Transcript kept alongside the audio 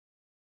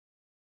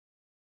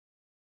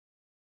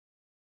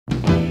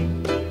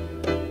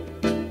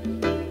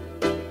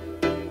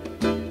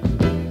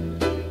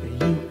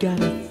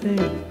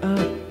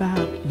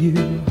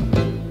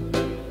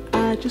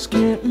just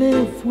can't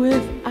live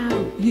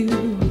without you.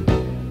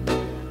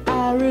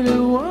 I really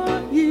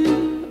want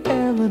you,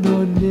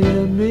 Ellenor,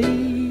 near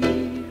me.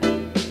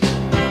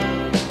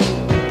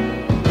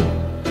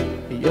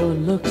 Your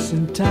looks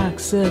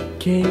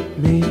intoxicate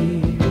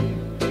me,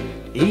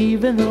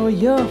 even though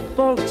your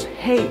folks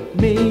hate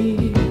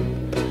me.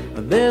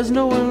 There's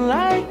no one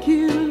like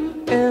you,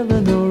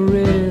 Ellenor,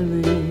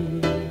 really.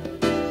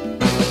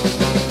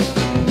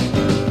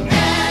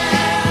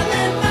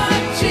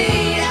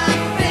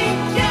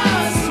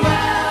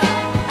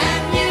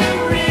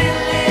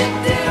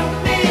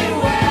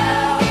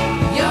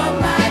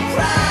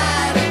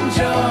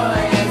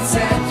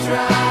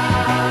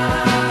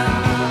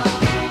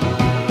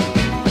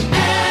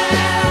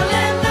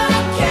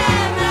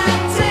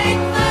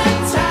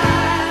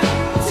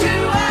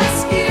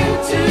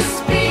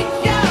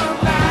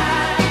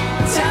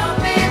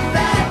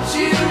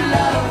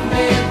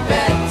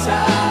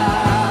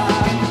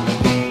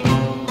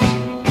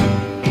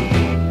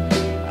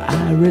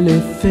 I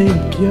really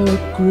think you're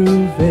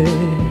groovy.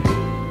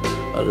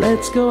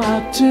 Let's go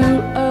out to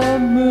a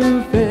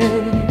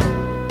movie.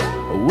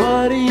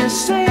 What do you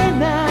say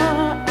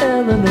now,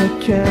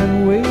 Ellenor,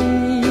 can we?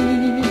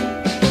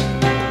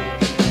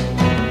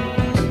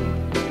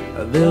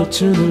 They'll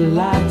turn the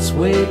lights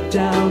way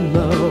down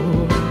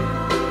low,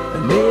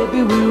 and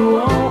maybe we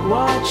won't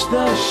watch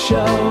the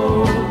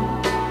show.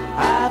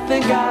 I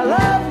think I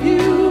love